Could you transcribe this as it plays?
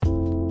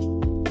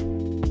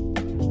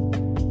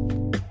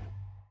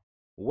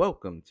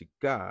Welcome to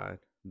God,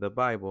 the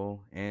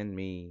Bible, and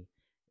Me,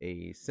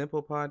 a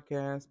simple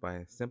podcast by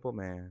a simple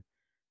man,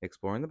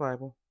 exploring the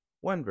Bible,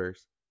 one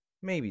verse,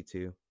 maybe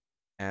two,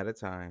 at a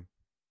time.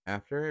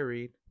 After I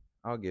read,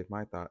 I'll give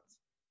my thoughts.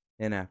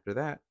 And after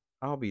that,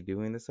 I'll be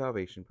doing the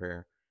salvation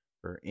prayer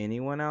for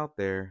anyone out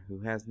there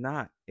who has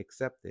not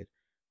accepted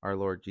our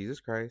Lord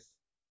Jesus Christ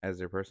as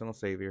their personal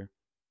Savior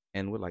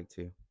and would like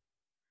to.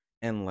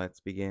 And let's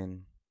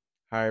begin.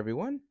 Hi,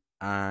 everyone.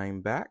 I'm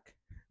back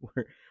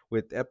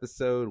with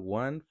episode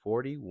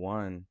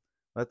 141.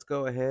 Let's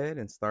go ahead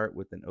and start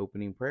with an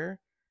opening prayer,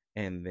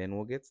 and then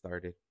we'll get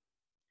started.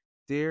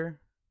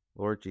 Dear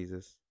Lord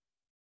Jesus,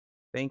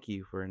 thank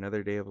you for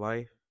another day of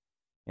life,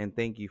 and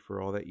thank you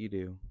for all that you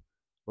do.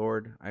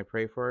 Lord, I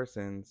pray for our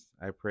sins.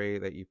 I pray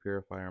that you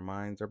purify our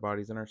minds, our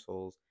bodies, and our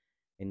souls,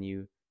 and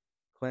you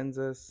cleanse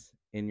us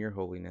in your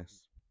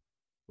holiness.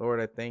 Lord,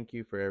 I thank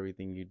you for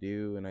everything you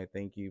do, and I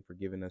thank you for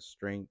giving us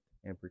strength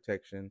and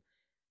protection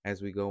as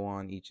we go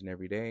on each and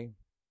every day.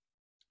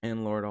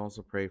 And Lord,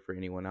 also pray for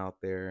anyone out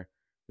there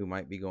who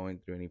might be going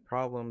through any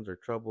problems or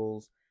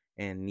troubles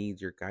and needs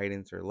your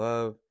guidance or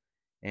love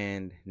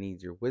and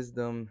needs your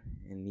wisdom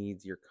and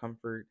needs your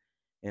comfort.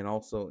 And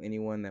also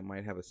anyone that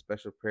might have a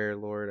special prayer,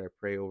 Lord, I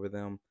pray over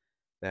them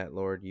that,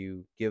 Lord,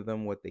 you give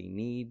them what they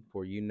need,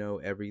 for you know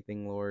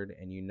everything, Lord,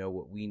 and you know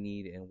what we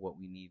need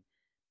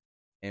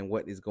and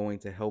what is going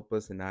to help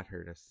us and not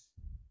hurt us.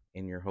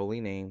 In your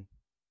holy name,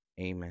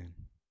 amen.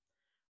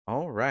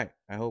 All right.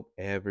 I hope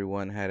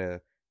everyone had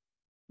a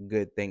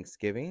good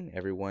Thanksgiving,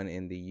 everyone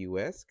in the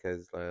U.S.,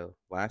 because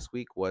last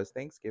week was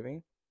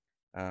Thanksgiving.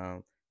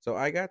 So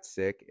I got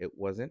sick. It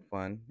wasn't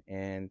fun.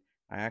 And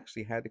I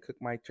actually had to cook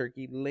my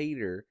turkey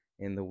later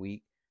in the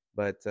week.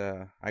 But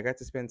I got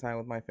to spend time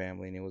with my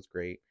family, and it was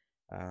great.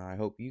 I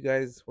hope you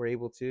guys were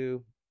able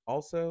to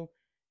also.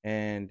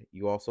 And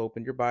you also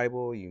opened your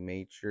Bible. You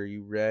made sure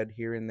you read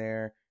here and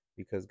there,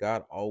 because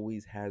God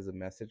always has a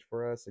message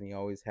for us, and He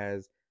always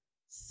has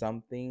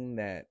something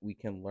that we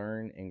can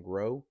learn and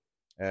grow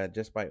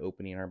just by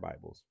opening our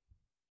Bibles.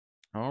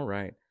 All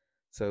right.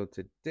 So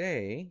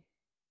today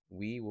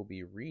we will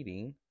be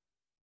reading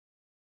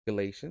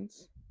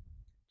Galatians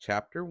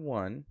chapter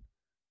 1,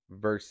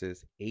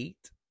 verses 8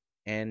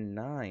 and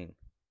 9.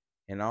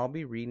 And I'll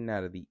be reading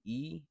out of the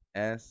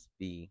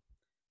ESV.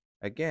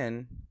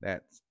 Again,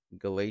 that's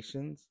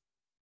Galatians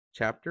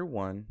chapter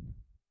 1,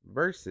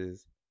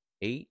 verses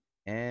 8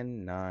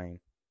 and 9.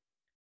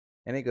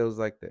 And it goes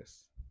like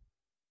this.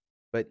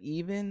 But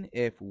even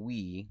if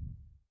we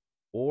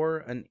or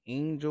an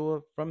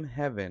angel from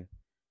heaven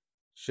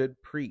should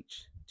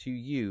preach to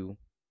you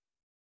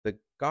the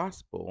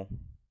gospel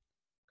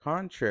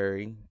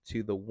contrary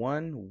to the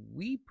one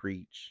we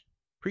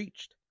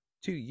preached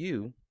to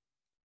you,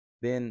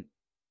 then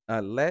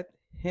let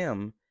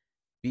him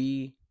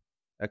be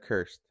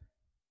accursed.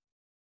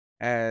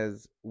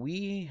 As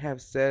we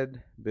have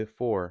said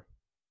before,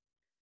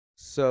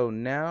 so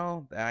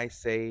now I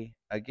say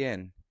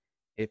again,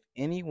 if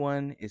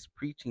anyone is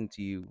preaching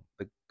to you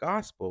the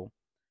gospel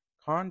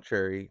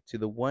contrary to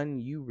the one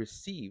you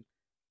received,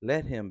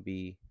 let him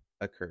be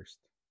accursed.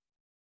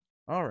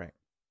 All right.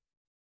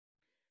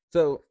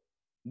 So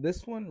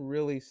this one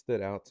really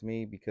stood out to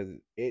me because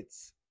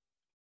it's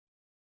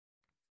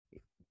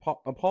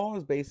Paul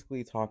is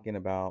basically talking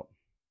about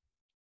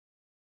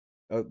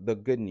the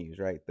good news,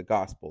 right? The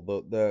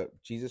gospel. The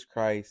Jesus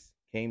Christ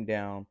came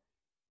down,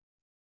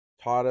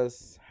 taught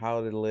us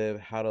how to live,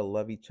 how to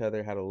love each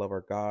other, how to love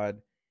our God.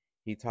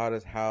 He taught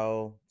us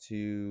how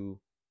to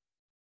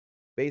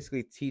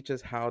basically teach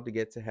us how to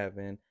get to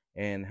heaven,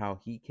 and how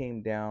he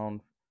came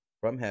down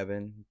from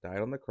heaven, died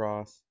on the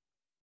cross,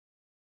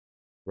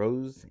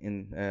 rose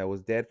and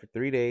was dead for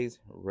 3 days,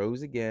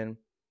 rose again,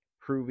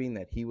 proving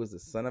that he was the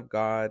Son of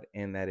God,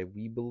 and that if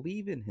we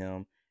believe in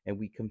him and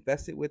we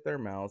confess it with our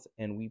mouths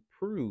and we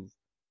prove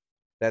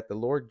that the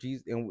Lord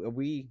Jesus, and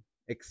we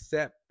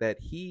accept that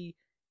he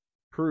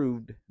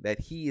proved that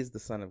he is the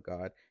Son of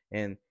God,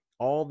 and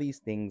all these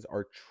things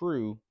are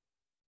true,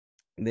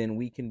 then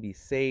we can be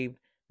saved,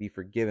 be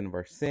forgiven of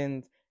our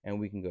sins, and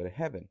we can go to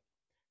heaven.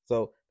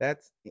 So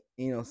that's,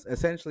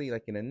 essentially,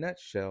 like in a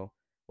nutshell,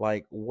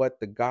 like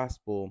what the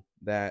gospel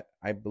that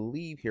I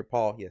believe here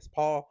Paul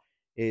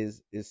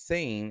is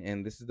saying,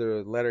 and this is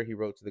the letter he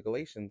wrote to the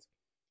Galatians.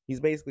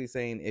 He's basically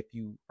saying, if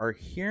you are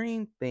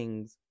hearing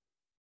things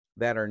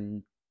that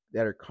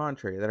are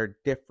contrary, that are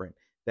different,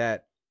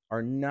 that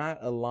are not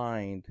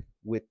aligned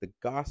with the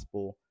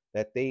gospel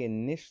that they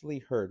initially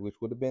heard, which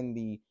would have been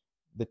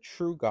the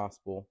true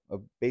gospel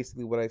of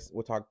basically what I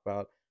will talk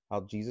about, how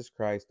Jesus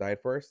Christ died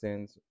for our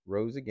sins,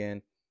 rose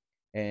again,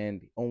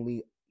 and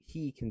only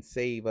he can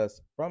save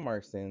us from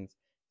our sins,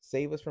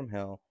 save us from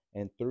hell,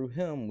 and through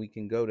him we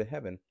can go to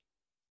heaven.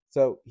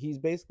 So he's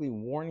basically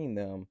warning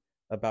them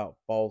about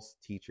false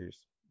teachers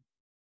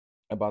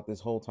about this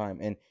whole time.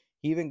 And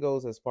he even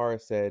goes as far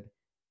as said,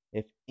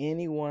 if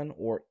anyone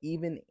or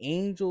even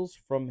angels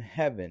from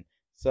heaven.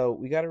 So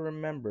we got to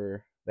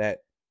remember that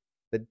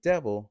the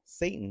devil,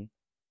 Satan,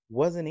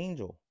 was an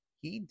angel.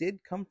 He did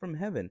come from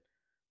heaven.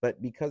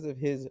 But because of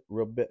his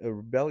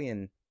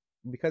rebellion,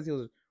 because he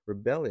was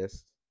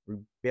rebellious,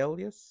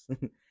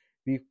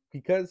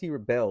 because he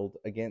rebelled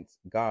against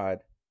God,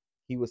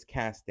 he was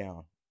cast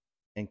down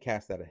and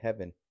cast out of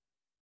heaven.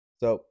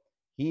 So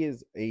he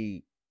is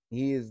a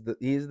he is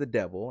the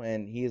devil,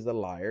 and he is a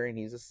liar, and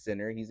he's a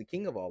sinner. He's the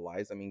king of all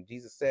lies. I mean,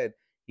 Jesus said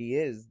he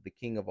is the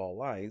king of all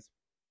lies.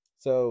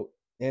 So,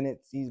 and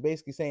he's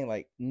basically saying,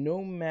 like,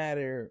 no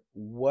matter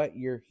what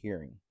you're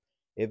hearing,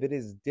 if it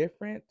is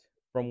different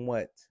from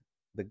what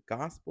the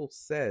gospel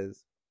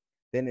says,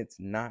 then it's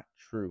not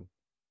true.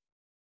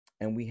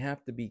 And we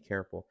have to be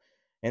careful.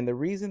 And the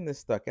reason this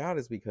stuck out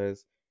is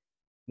because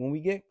when we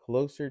get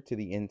closer to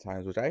the end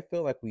times, which I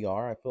feel like we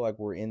are, I feel like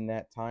we're in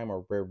that time,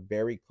 or we're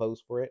very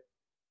close for it,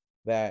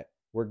 that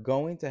we're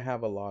going to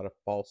have a lot of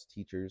false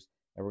teachers,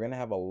 and we're going to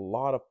have a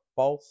lot of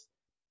false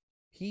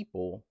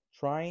people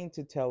trying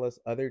to tell us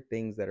other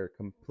things that are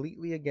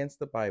completely against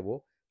the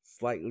Bible,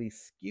 slightly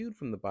skewed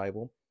from the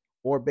Bible,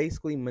 or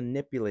basically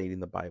manipulating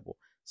the Bible.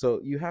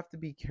 So you have to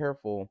be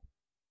careful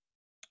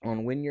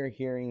on when you're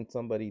hearing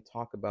somebody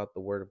talk about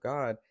the Word of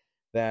God,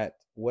 that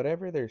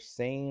whatever they're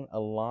saying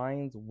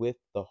aligns with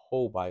the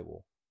whole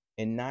Bible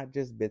and not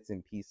just bits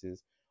and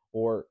pieces,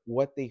 or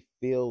what they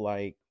feel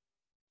like,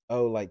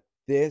 oh, like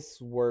this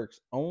works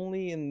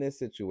only in this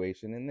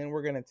situation, and then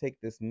we're going to take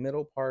this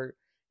middle part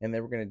and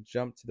then we're going to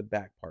jump to the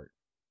back part.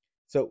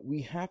 So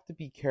we have to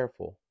be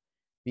careful,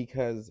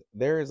 because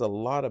there is a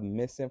lot of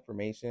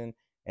misinformation,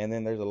 and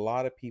then there's a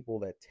lot of people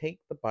that take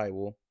the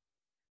Bible,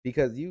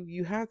 because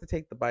you have to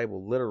take the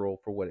Bible literal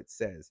for what it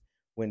says.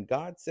 When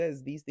God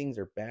says these things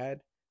are bad,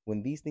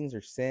 when these things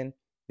are sin,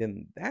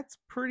 then that's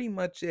pretty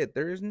much it.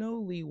 There's no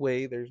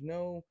leeway, there's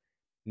no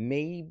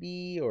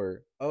maybe,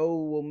 or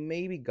oh, well,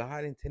 maybe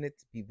God intended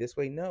to be this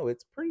way. No,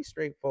 it's pretty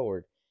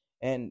straightforward.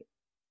 And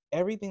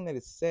everything that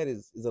is said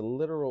is a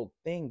literal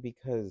thing,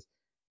 because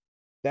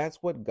that's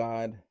what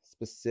God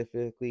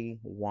specifically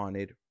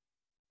wanted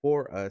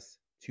for us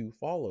to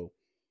follow.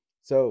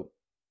 So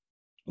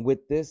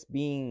with this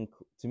being,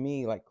 to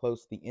me, like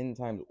close to the end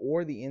times,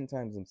 or the end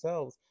times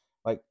themselves,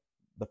 like,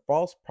 the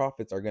false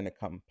prophets are going to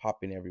come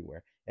popping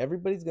everywhere.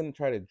 Everybody's going to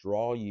try to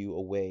draw you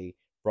away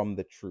from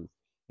the truth.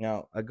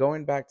 Now,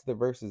 going back to the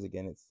verses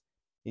again,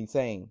 he's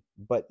saying,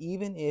 but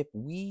even if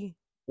we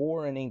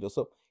or an angel,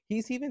 so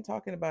he's even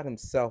talking about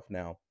himself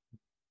now,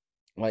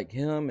 like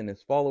him and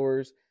his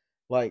followers,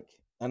 like,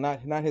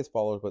 not his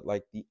followers, but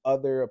like the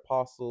other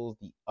apostles,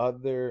 the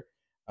other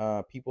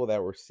people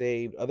that were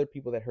saved, other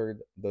people that heard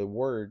the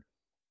word,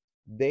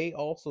 they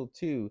also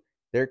too,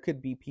 there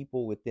could be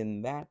people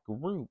within that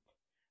group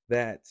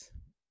that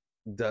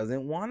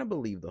doesn't want to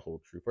believe the whole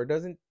truth, or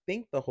doesn't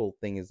think the whole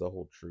thing is the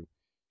whole truth,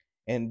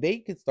 and they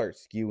could start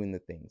skewing the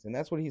things. And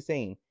that's what he's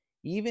saying.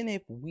 Even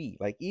if we,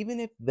 like, even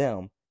if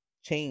them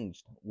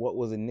changed what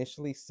was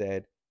initially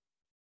said,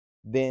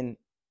 then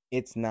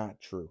it's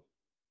not true.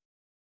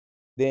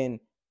 Then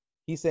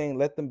he's saying,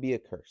 let them be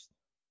accursed.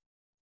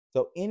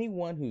 So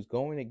anyone who's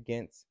going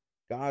against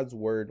God's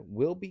word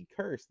will be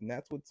cursed, and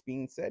that's what's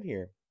being said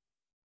here.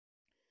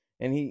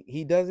 And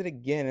he does it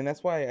again, and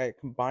that's why I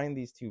combine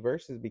these two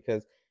verses,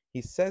 because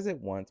he says it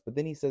once, but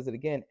then he says it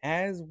again,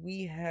 as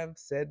we have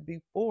said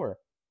before.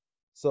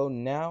 So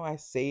now I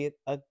say it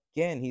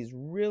again. He's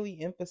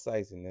really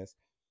emphasizing this.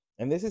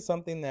 And this is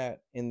something that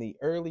in the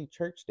early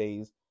church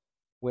days,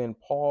 when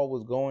Paul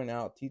was going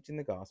out teaching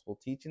the gospel,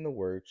 teaching the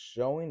word,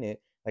 showing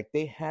it, like,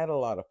 they had a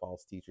lot of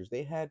false teachers.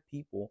 They had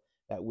people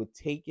that would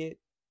take it,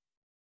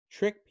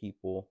 trick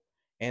people,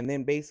 and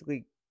then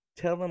basically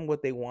tell them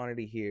what they wanted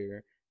to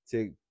hear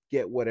to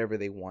get whatever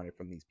they wanted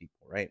from these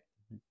people, right?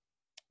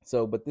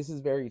 So, but this is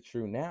very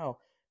true now,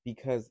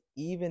 because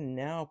even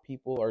now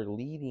people are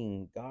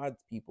leading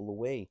God's people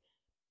away.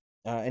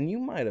 And you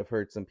might have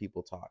heard some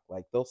people talk,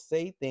 like, they'll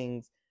say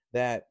things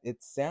that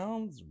it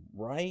sounds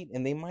right,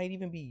 and they might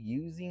even be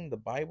using the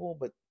Bible,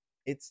 but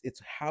it's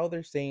how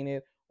they're saying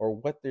it, or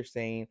what they're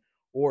saying,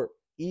 or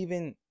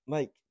even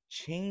like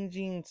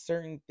changing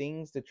certain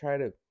things to try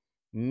to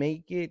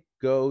make it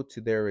go to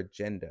their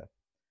agenda.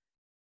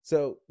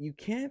 So you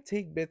can't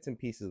take bits and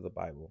pieces of the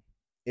Bible.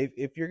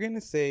 If you're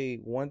gonna say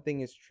one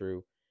thing is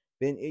true,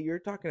 then you're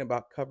talking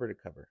about cover to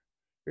cover.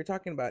 You're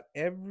talking about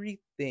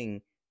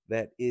everything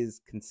that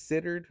is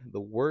considered the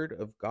word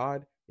of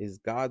God is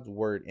God's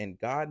word, and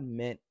God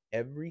meant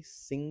every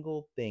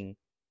single thing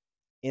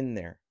in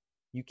there.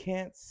 You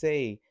can't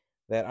say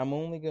that I'm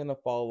only gonna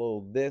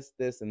follow this,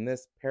 this, and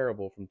this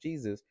parable from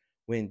Jesus,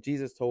 when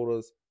Jesus told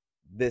us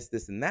this,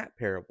 this, and that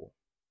parable.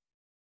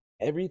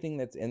 Everything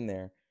that's in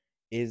there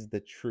is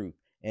the truth.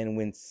 And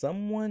when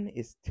someone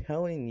is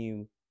telling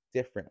you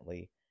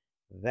differently,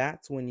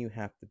 that's when you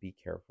have to be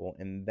careful,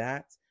 and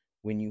that's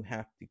when you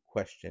have to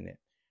question it.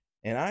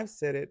 And I've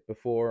said it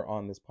before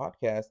on this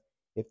podcast,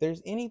 if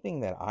there's anything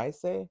that I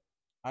say,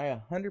 I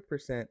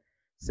 100%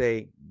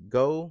 say,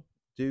 go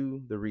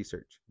do the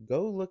research,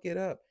 go look it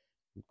up,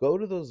 go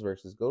to those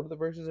verses, go to the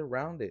verses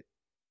around it,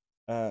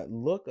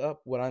 look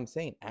up what I'm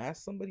saying.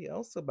 Ask somebody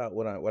else about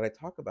what I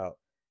talk about,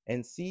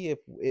 and see if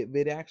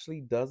it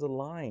actually does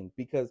align.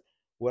 Because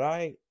what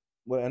I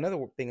well,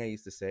 another thing I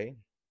used to say,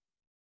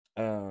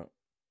 uh,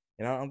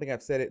 and I don't think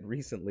I've said it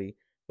recently,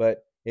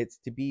 but it's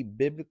to be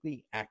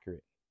biblically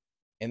accurate.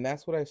 And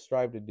that's what I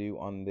strive to do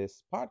on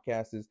this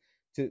podcast, is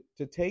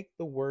to take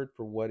the word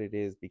for what it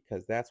is,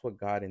 because that's what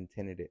God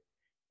intended it.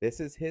 This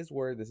is his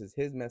word, this is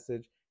his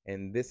message,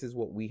 and this is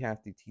what we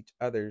have to teach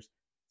others,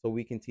 so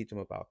we can teach them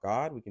about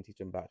God, we can teach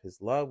them about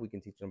his love, we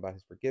can teach them about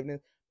his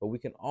forgiveness, but we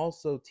can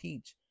also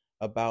teach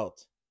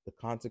about the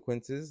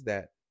consequences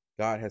that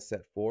God has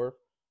set forth.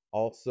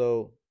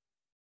 Also,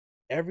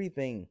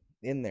 everything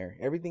in there,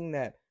 everything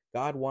that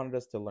God wanted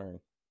us to learn.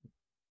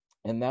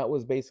 And that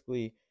was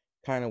basically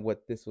kind of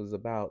what this was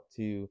about,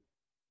 to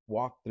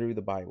walk through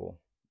the Bible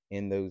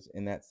in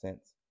that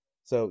sense.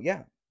 So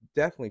yeah,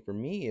 definitely for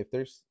me, if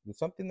there's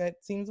something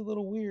that seems a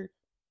little weird,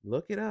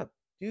 look it up,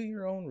 do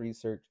your own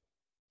research,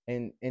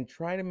 and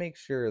try to make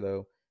sure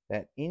though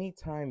that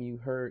anytime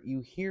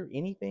you hear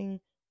anything,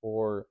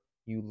 or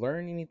you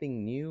learn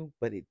anything new,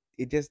 but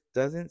it just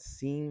doesn't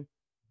seem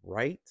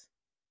right,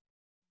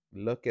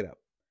 look it up.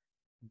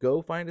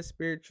 Go find a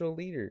spiritual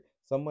leader,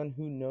 someone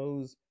who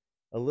knows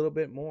a little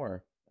bit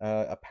more.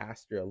 A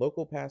pastor, a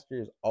local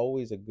pastor, is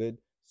always a good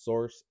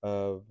source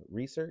of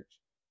research,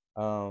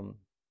 um,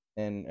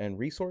 and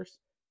resource,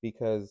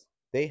 because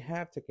they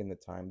have taken the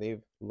time,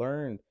 they've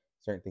learned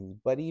certain things.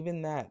 But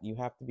even that, you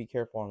have to be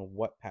careful on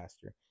what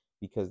pastor,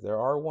 because there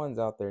are ones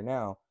out there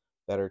now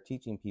that are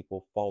teaching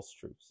people false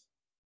truths.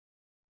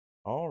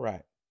 All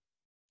right,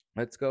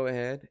 let's go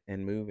ahead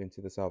and move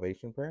into the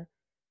salvation prayer.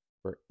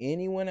 For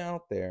anyone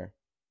out there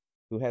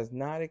who has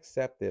not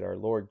accepted our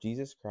Lord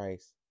Jesus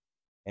Christ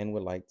and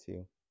would like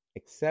to.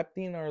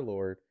 Accepting our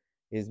Lord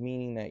is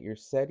meaning that you're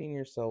setting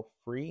yourself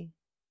free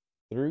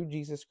through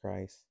Jesus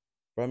Christ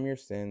from your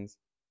sins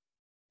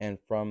and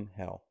from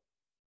hell.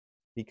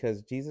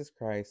 Because Jesus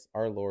Christ,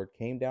 our Lord,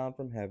 came down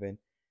from heaven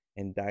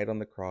and died on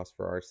the cross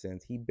for our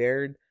sins. He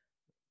bared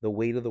the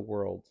weight of the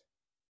world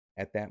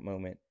at that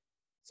moment,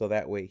 so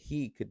that way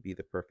he could be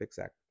the perfect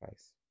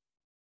sacrifice.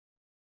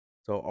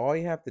 So all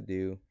you have to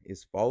do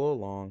is follow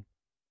along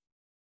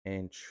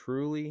and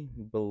truly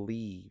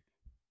believe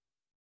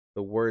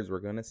the words we're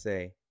going to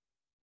say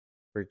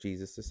for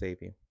Jesus to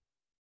save you.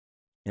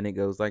 And it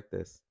goes like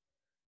this: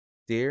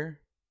 Dear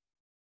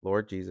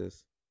Lord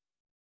Jesus,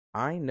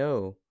 I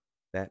know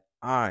that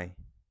I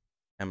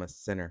am a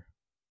sinner,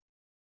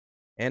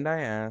 and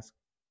I ask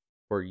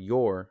for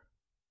your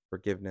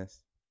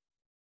forgiveness.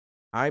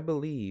 I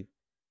believe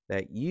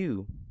that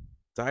you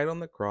died on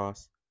the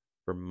cross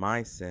for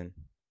my sin,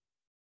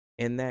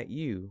 and that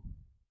you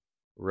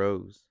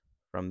rose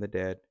from the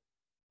dead.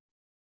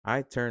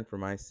 I turn from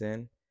my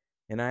sin,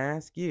 and I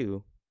ask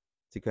you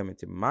to come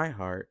into my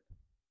heart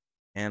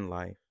and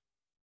life.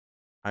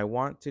 I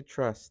want to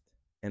trust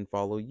and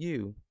follow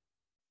you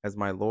as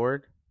my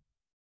Lord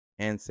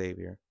and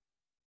Savior.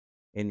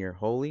 In your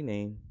holy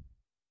name,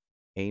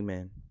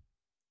 amen.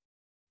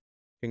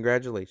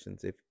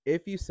 Congratulations.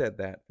 If you said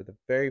that for the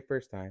very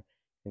first time,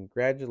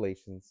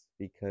 congratulations,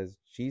 because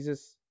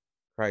Jesus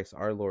Christ,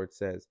 our Lord,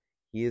 says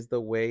he is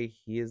the way,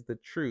 he is the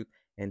truth,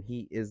 and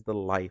he is the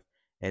life,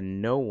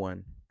 and no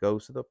one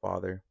goes to the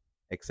Father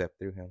except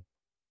through him.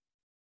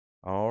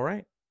 All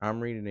right, I'm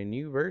reading a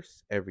new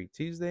verse every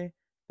Tuesday,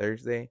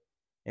 Thursday,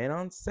 and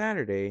on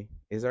Saturday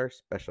is our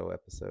special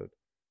episode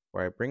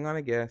where I bring on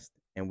a guest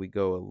and we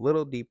go a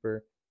little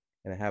deeper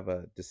and have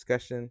a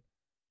discussion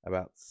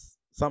about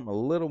something a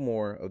little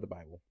more of the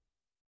Bible.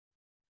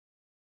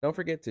 Don't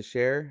forget to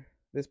share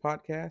this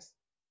podcast,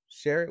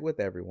 share it with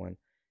everyone.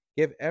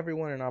 Give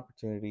everyone an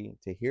opportunity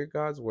to hear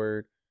God's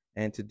word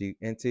and to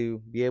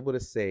be able to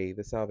say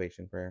the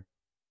salvation prayer.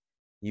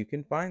 You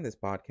can find this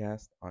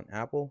podcast on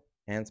Apple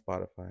and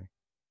Spotify.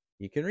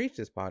 You can reach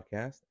this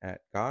podcast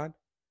at God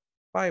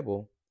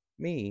Bible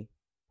Me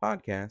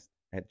Podcast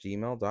at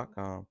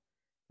gmail.com.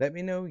 Let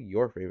me know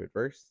your favorite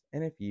verse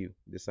and if you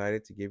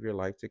decided to give your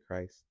life to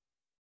Christ.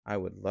 I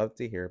would love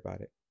to hear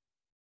about it.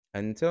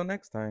 Until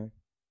next time,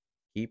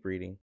 keep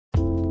reading.